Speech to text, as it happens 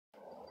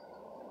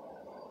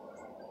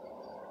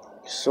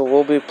So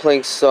we'll be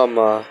playing some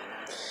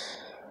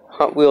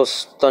Hot Wheels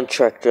Stunt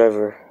Track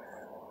Driver.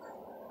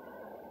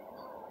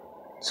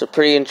 It's a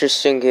pretty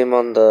interesting game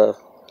on the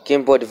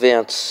Game Boy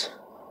Advance.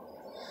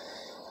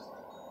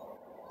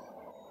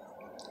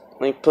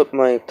 Let me put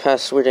my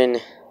password in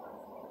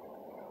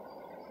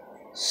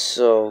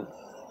so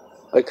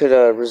I could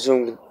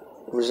resume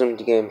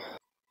the game.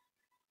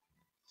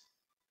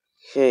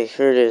 Okay,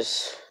 here it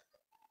is.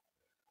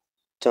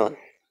 Done.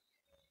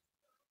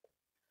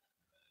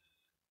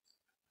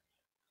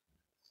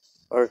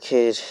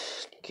 Arcade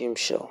game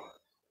show.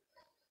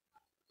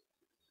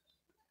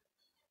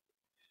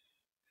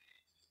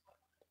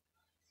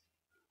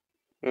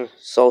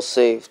 It's all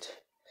saved.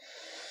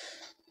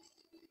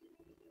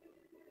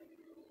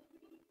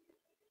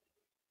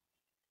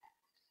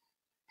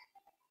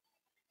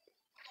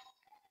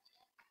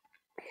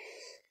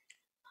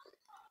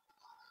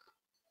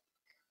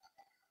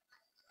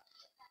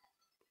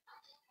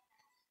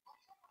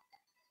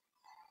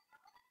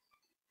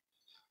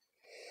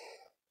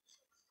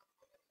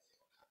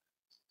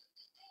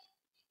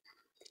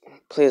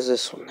 Plays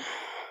this one.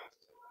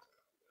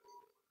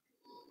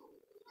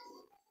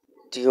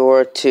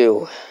 Dior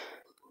 2.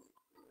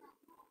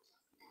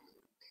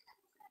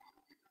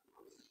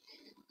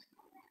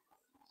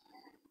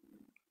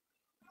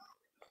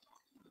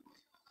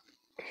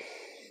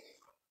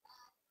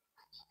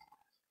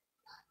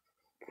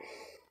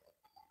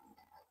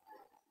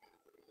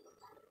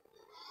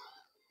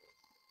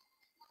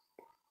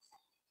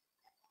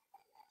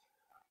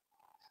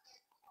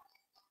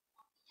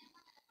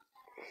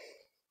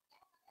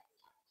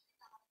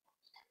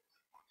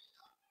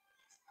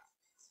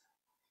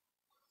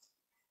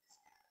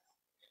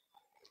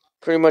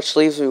 Pretty much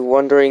leaves me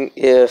wondering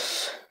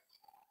if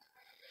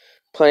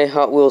playing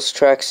Hot Wheels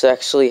tracks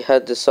actually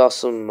had this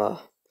awesome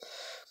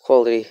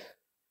quality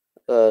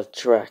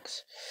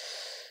tracks.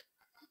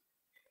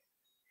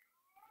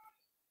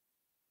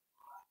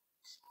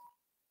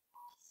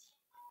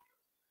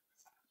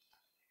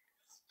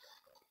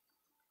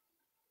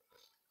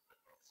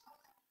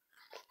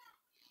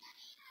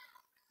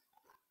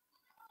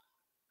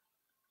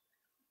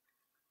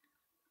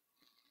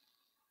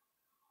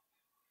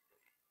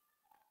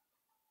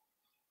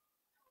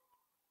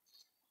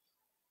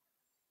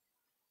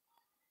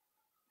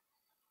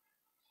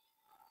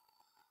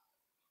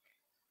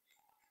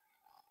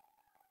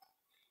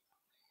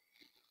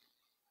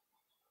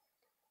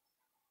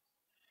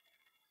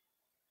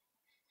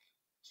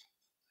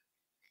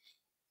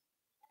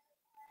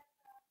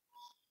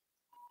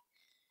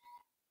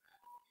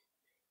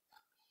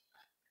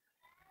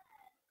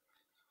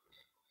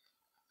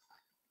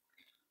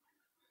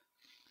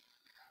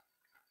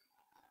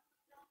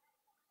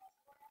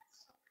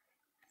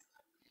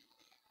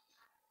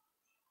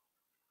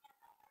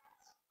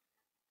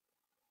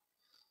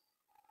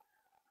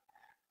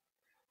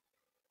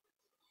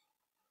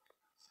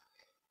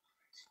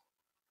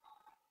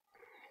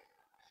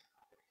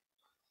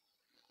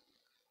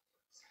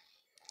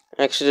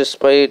 Actually,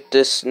 despite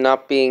this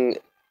not being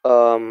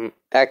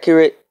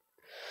accurate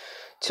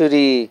to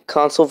the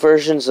console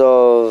versions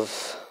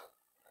of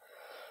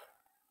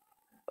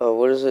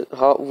what is it?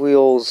 Hot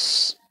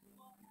Wheels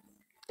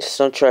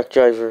Stunt Track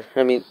Driver.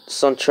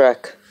 Stunt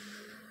Track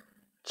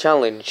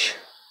Challenge.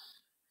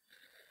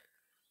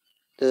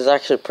 This is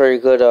actually a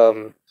pretty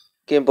good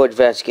Game Boy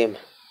Advance game.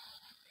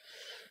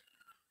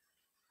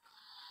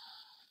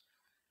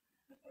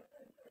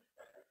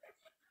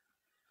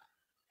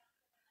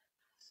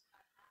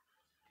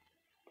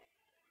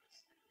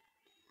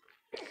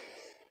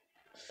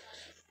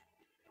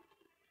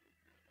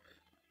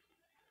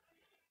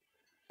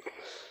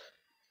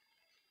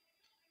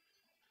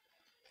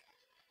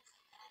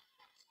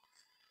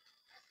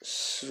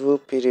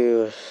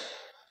 Swoopy-doo.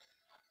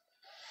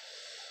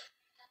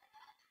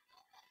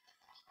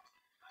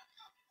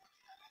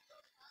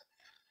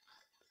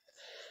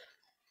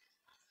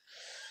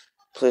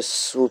 Plus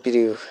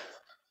Swoopy-doo.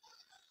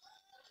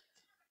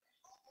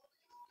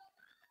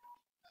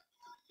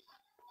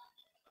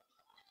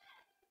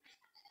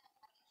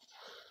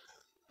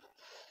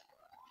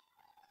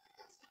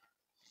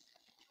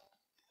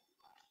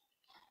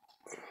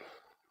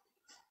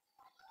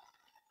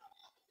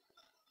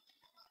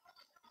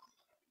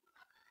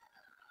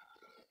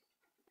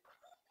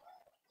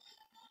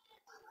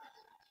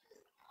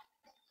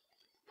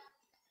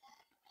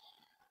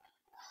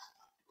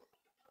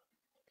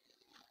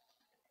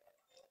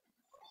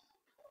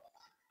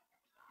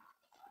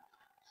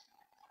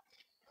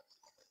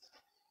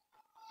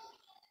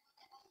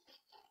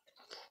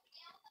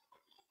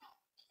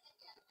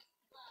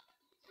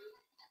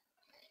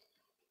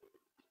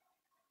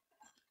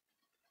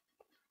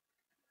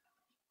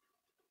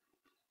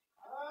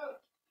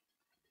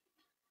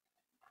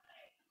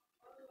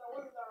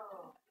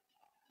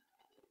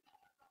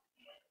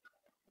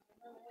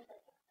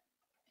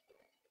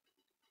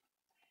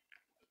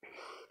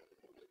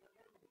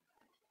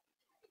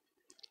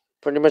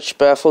 Pretty much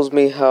baffles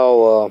me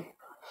how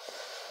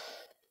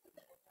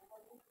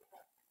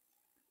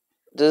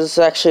this is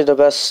actually the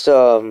best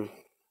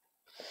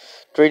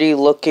 3D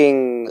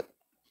looking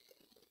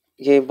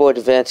Game Boy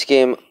Advance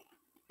game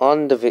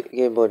on the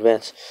Game Boy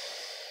Advance.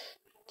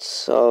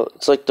 So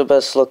it's like the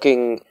best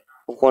looking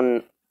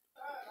one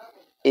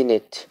in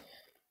it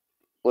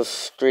with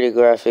 3D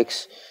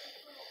graphics.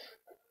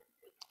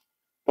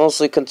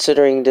 Mostly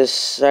considering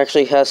this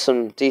actually has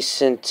some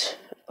decent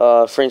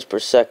frames per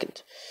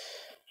second.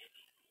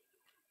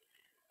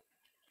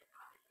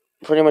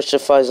 Pretty much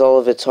defies all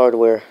of its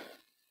hardware.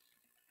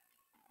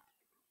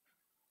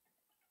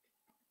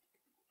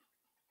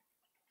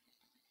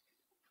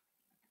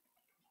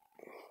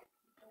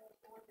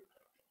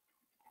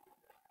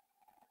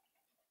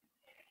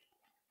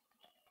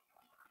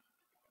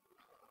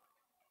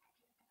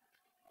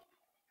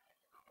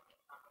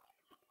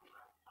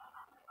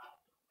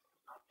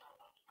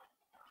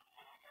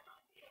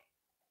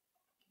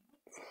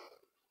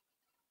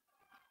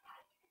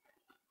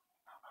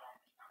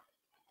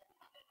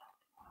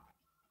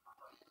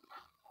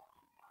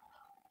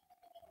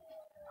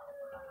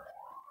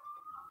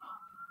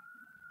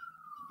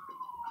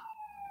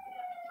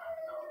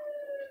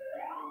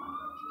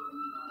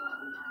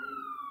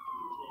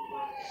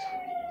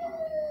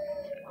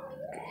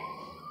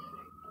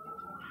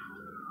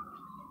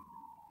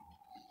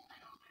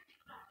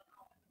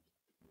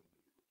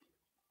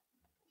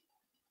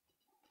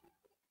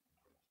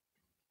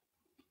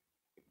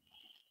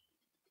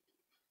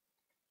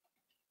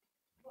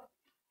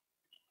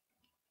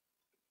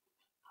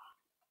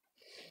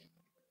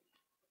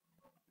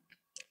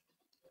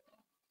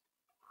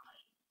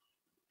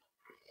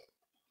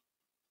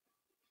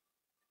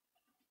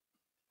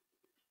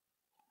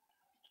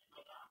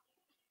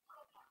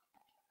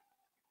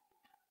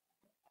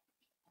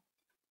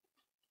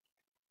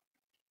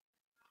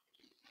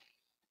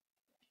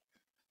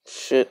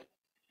 Shit.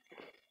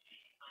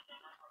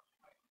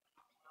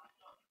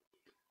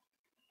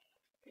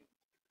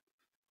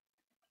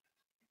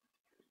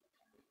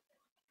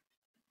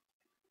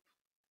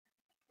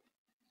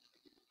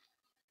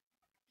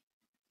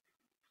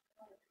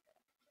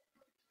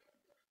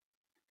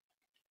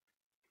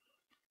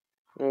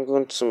 I'm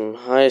going some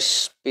high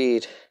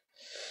speed.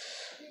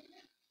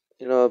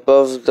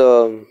 Above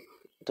the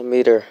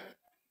meter.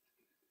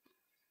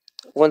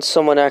 Once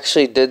someone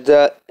actually did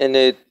that, and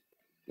it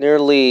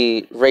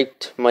nearly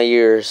raped my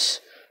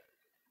ears.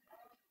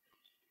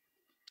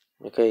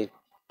 Like I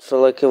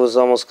felt like it was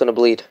almost gonna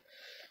bleed.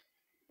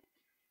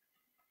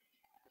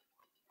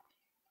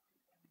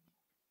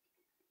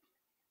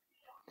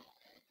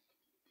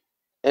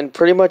 And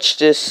pretty much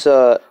this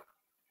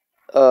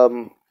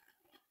um,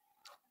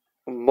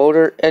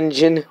 motor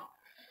engine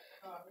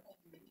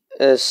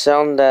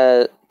sound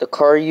that the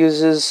car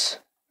uses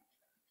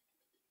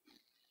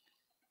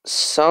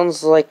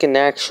sounds like an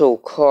actual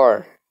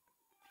car.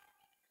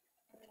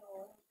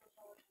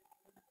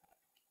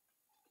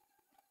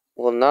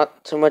 Well,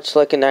 not too much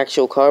like an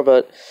actual car,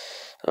 but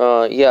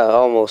yeah,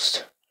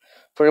 almost.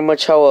 Pretty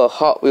much how a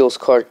Hot Wheels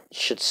car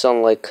should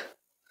sound like.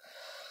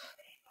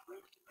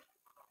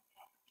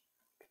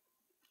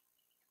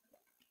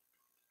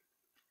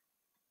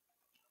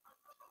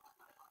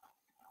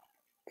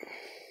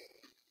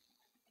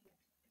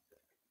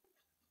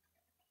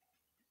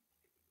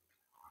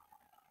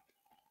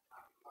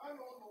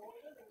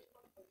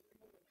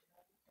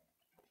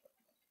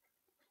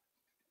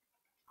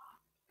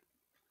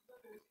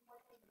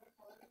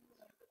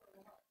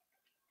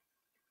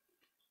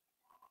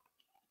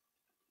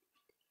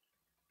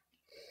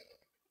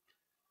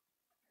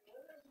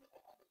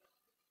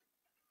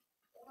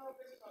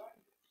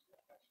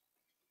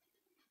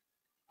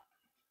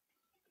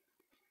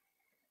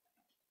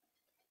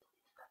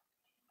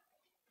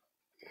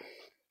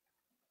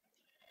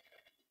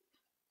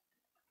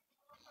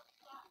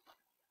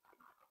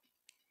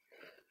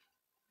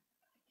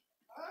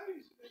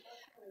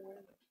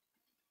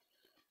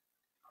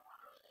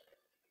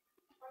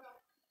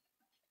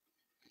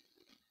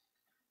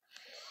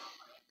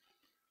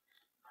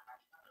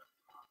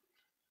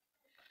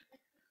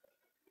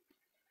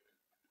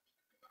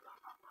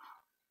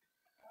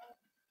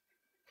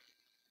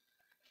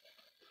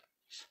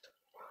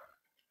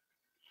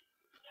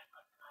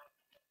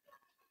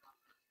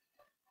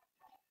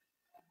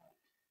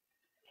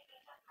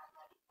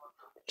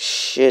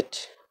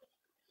 Shit.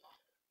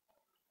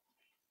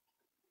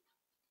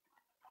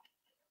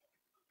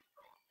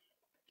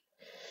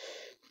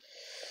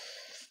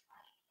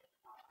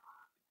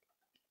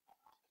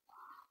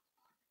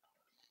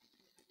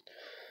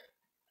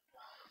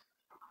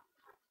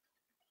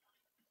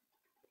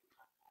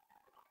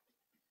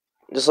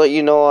 Just let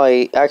you know,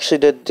 I actually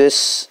did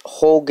this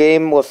whole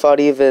game without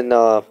even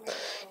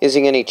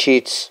using any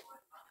cheats.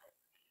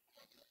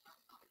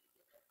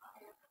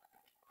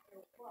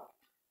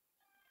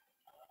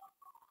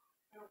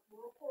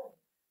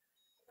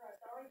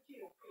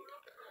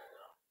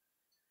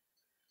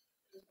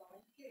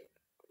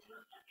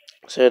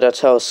 So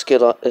that's how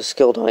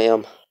skilled I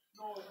am.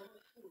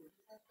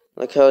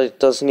 Like how it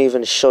doesn't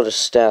even show the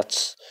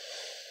stats.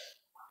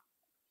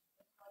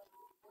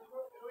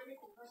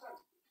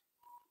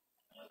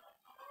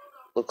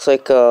 Looks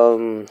like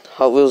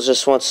Hot Wheels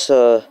just wants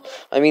I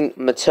mean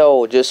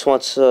Mattel just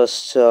wants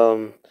us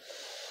to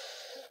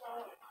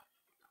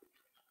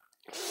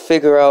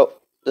figure out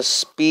the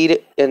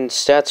speed and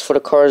stats for the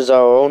cars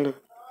our own.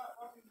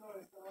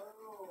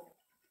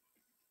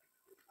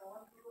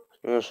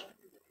 Yes.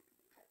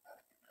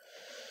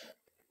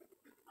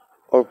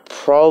 Or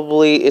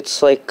probably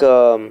it's like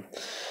the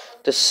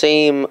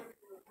same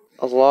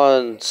a lot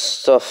of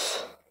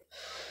stuff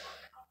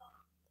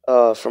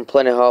from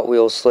Planet Hot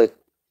Wheels. Like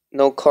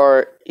no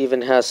car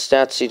even has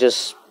stats. You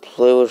just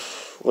play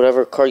with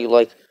whatever car you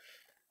like.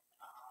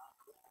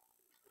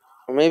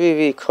 Or maybe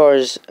the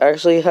cars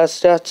actually has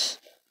stats.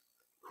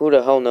 Who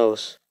the hell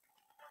knows?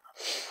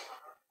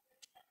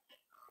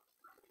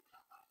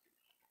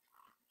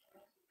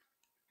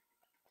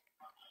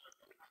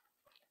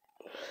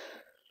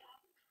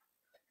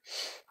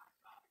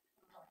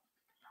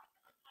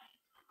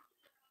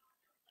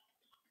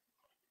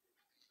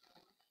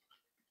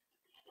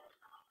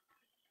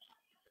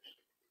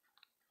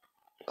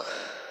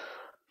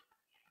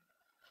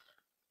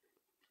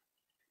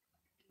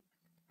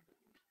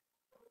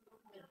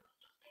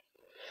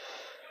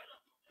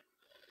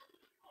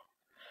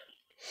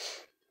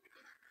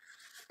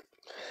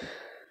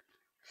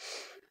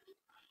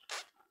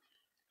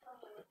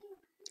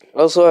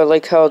 Also, I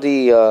like how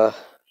the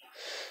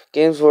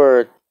games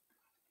were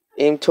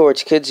aimed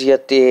towards kids,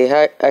 yet they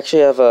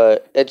actually have a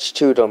edge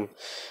to them.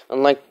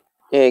 Unlike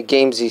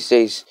games these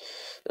days,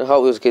 the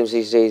Hot Wheels games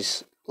these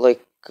days,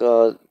 like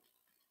they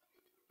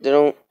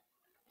don't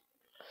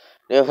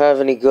they don't have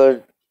any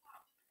good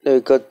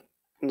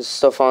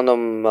stuff on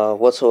them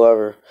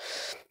whatsoever.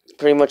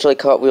 Pretty much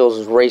like Hot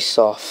Wheels Race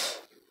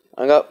Off.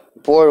 I got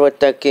bored with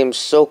that game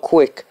so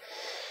quick.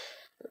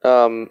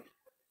 Um,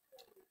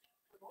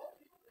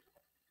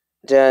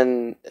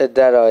 then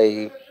that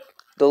I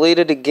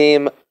deleted the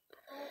game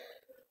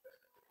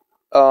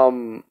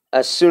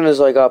as soon as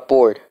I got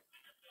bored.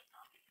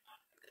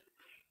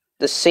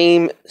 The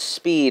same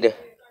speed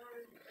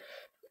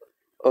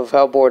of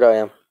how bored I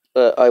am.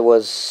 I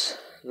was.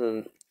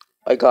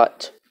 I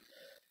got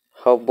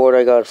how bored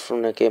I got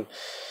from that game.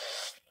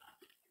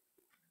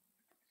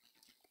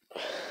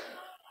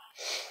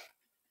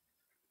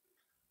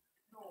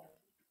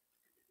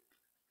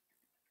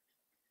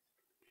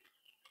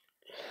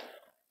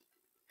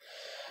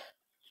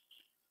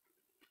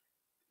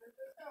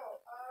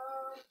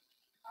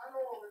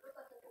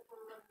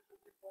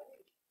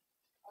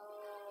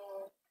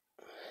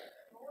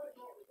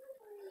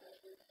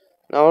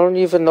 I don't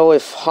even know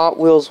if Hot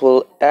Wheels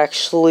will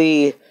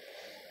actually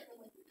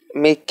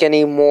make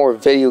any more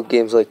video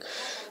games. Like,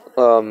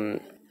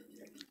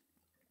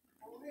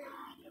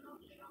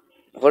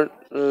 what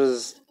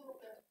is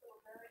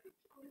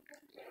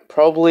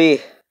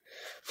probably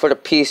for the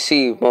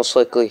PC most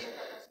likely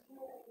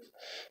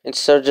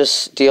instead of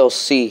just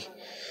DLC.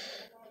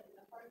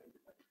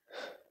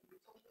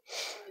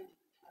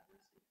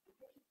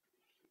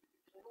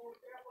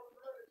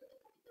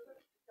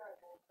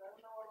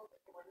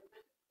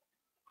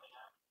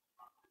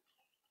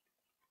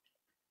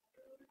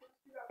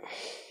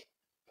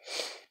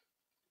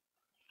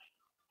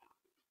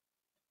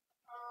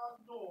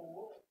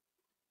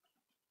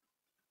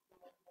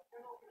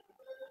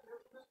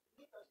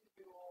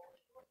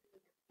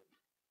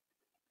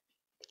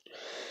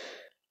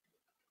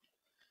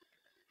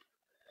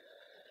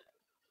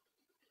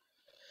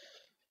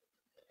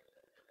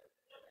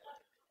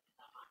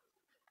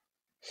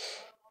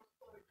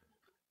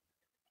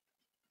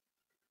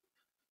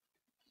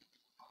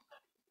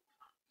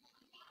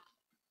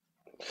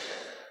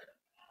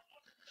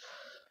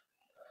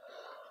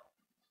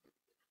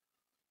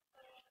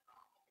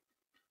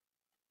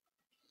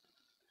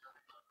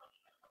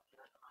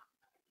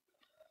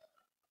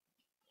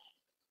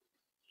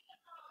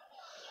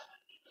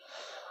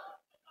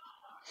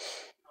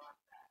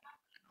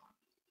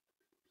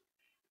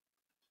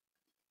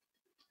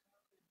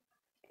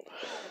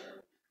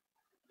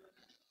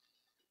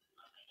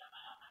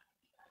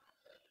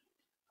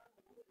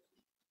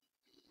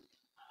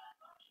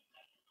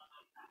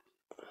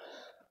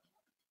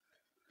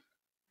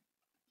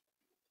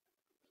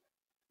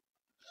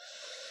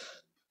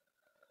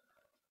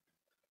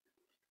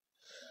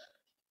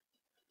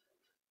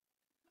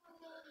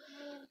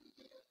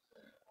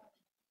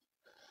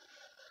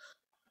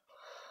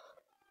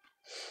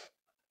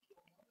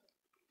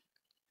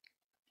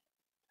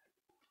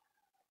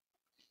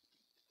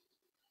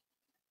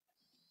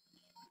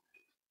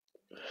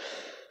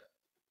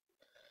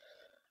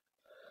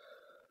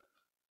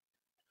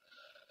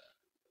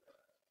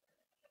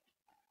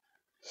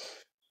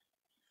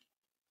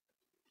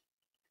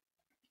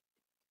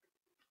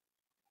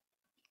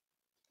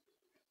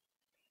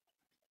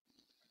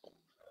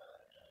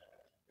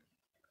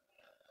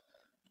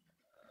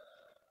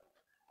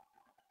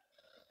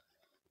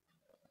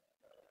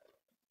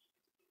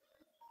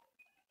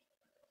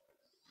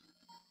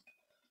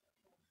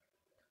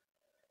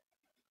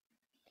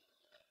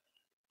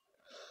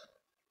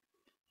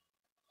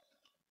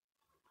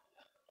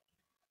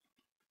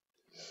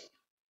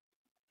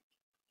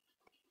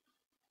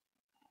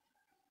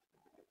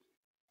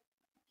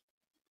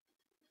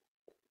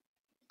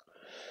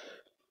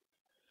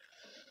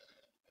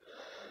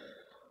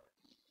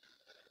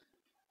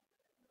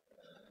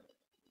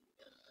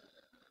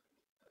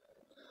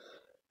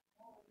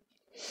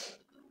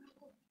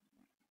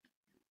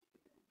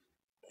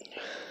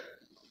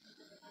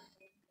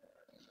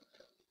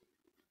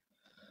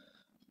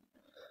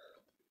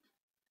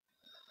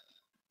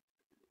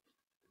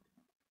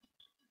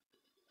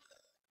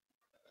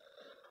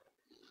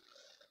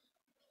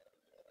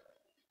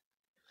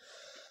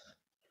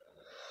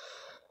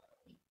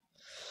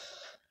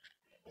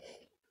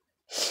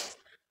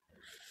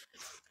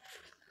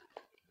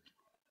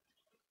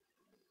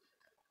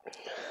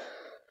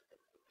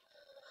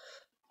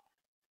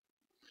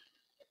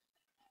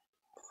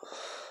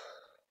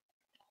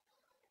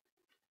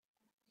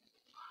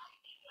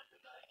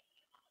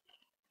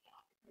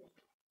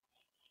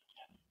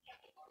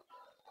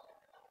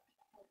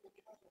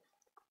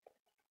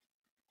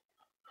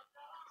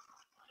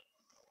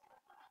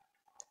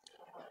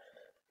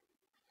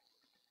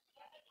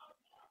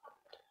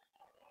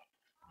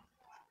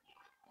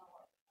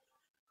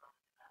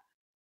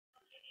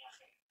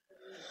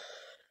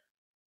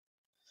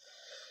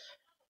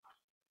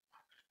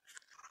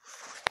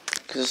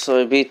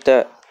 So I beat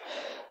that.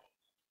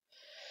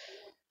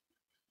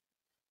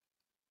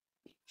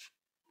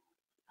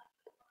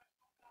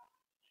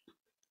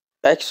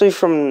 Actually,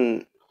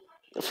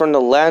 from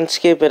the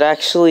landscape, it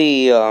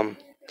actually